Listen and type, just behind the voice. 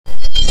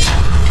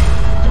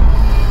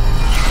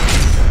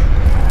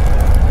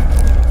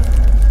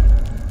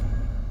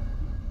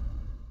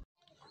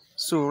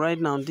So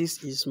right now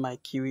this is my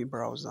Kiwi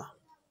browser,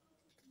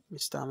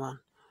 Mr. Man.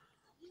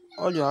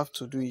 All you have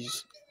to do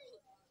is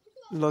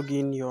log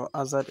in your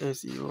Azad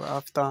SEO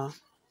after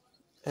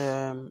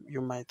you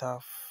might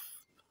have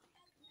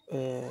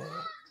uh,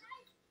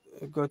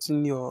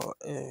 gotten your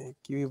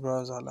Kiwi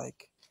browser.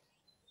 Like,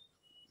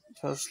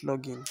 just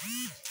log in.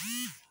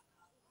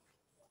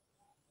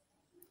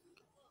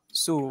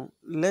 So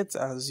let's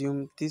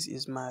assume this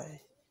is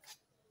my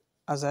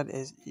Azad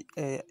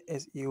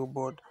SEO,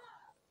 but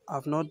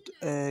I've not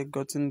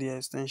gotten the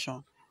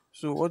extension.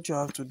 So what you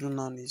have to do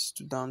now is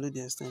to download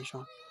the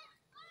extension.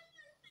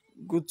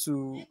 Go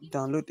to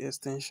download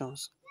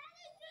extensions,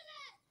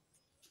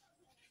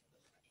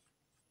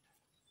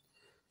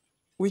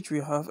 which we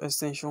have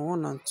extension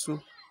 1 and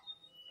 2.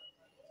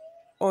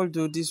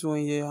 Although this one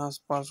here has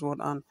password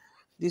and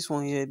this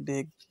one here,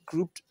 they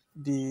grouped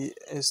the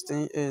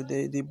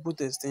the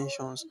both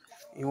extensions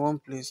in one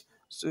place.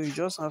 So you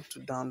just have to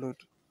download.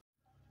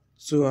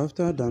 So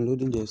after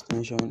downloading the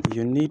extension,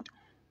 you need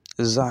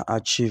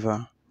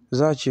Zaarchiver.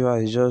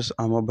 Zaarchiver is just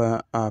a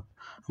mobile app,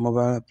 a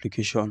mobile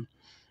application,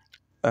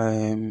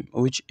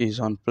 which is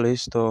on Play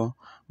Store,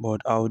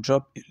 but I'll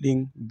drop a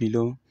link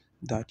below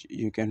that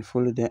you can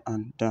follow there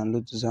and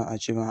download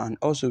Zaarchiver. And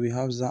also we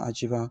have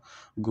Zaarchiver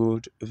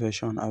Gold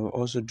version. I will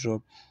also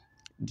drop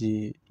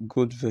the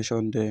gold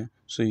version there,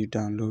 so you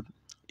download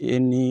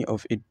any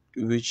of it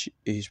which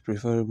is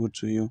preferable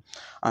to you.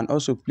 And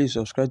also please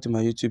subscribe to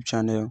my YouTube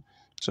channel,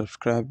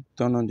 subscribe,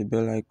 turn on the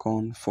bell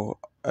icon for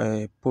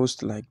a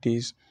post like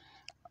this,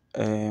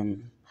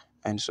 and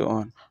so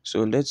on.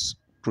 So let's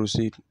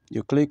proceed.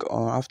 You click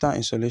on, after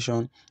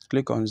installation,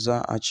 click on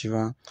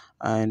Zaarchiver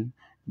and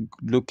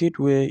locate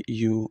where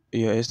your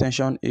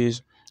extension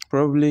is.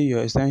 Probably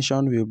your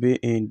extension will be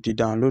in the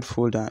download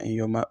folder in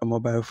your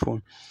mobile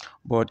phone,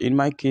 but in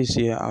my case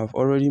here, I've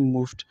already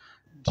moved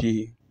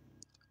the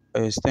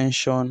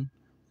extension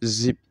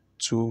zip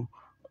to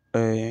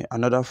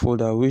another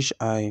folder which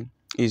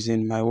is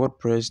in my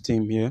WordPress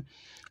theme here.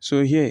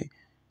 So here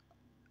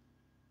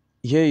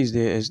is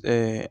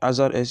the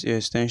Azad SEO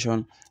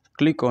extension.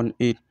 Click on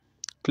it,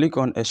 click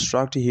on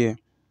extract here.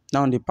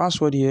 Now the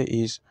password here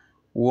is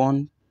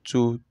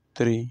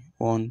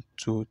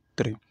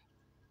 123123.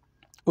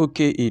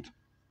 Okay,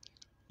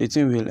 the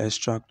thing will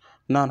extract.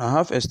 Now I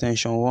have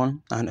extension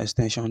 1 and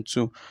extension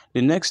 2.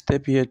 The next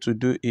step here to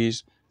do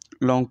is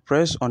long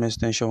press on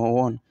extension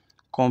 1,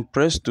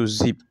 compress to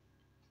zip.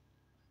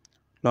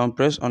 Long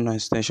press on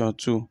extension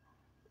 2,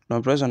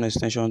 long press on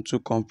extension 2,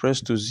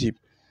 compress to zip.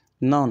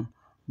 Now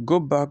go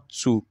back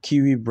to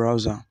Kiwi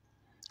browser.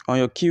 On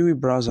your Kiwi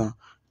browser,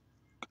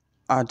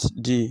 at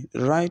the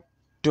right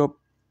top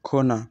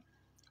corner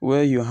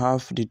where you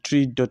have the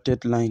 3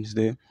 dotted lines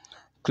there,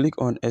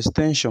 click on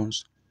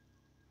extensions.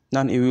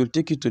 Now it will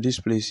take you to this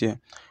place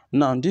here.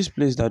 Now this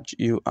place that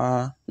you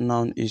are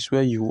now is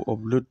where you will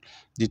upload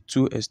the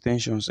 2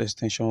 extensions,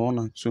 extension 1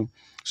 and 2.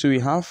 So we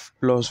have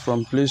plus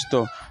from Play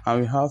Store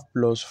and we have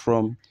plus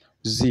from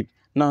zip.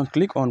 Now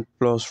click on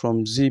plus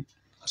from zip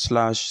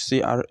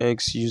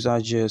 /crx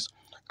user.js.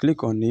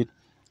 Click on it.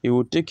 It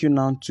will take you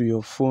now to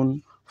your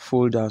phone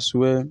folders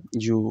where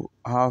you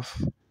have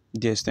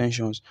the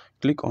extensions.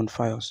 Click on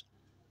files.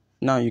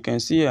 Now you can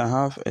see I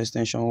have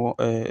extension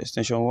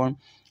 1,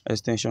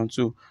 extension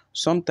 2.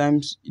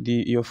 Sometimes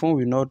your phone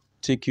will not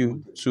take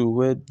you to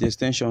where the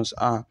extensions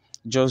are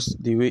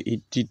just the way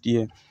it did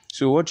here.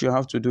 So what you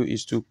have to do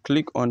is to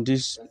click on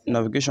this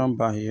navigation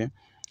bar here,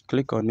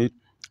 click on it,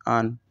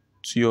 and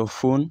to your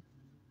phone,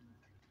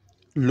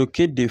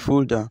 locate the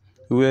folder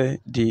where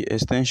the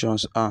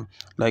extensions are.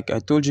 Like I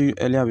told you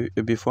earlier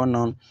before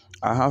now,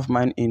 I have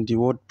mine in the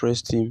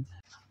WordPress theme.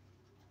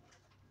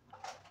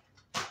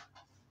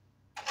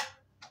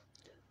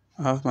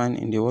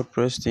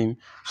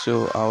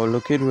 So I will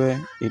locate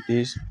where it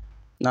is.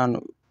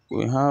 Now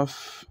we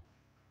have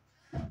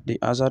the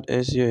Azad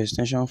SEO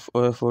extension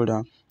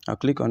folder. I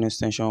click on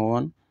extension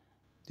 1.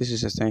 This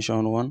is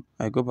extension 1.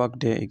 I go back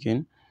there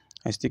again.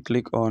 I still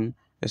click on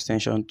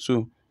extension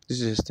 2. This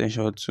is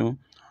extension 2.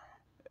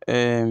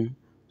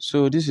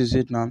 So this is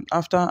it now.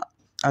 After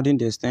adding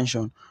the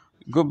extension,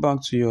 go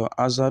back to your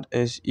Azad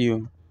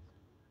SEO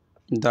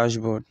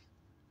dashboard.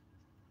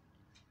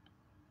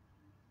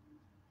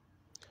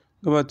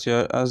 Go back to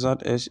your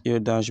Azad SEO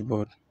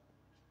dashboard.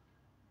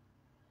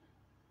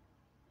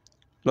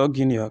 Log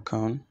in your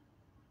account.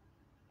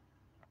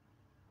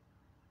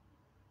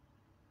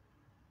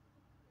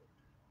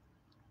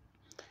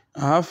 I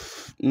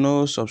have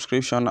no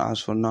subscription as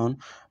for now,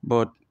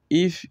 but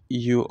if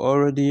you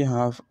already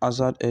have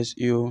Azad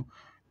SEO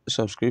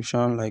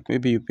subscription, like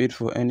maybe you paid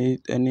for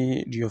any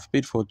you have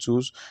paid for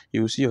tools,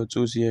 you will see your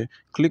tools here.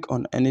 Click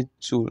on any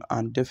tool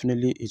and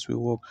definitely it will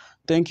work.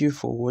 Thank you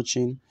for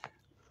watching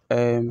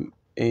in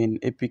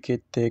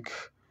APK Tech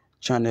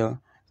channel.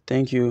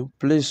 Thank you.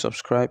 Please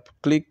subscribe,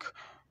 click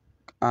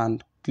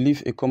and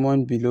leave a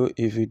comment below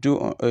if you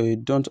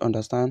don't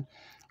understand,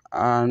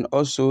 and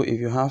also if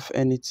you have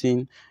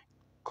anything,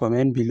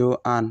 comment below,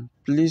 and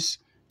please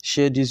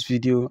share this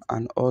video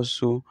and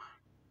also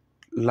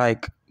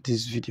like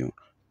this video.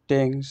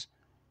 Thanks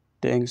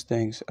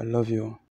Thanks. I love you.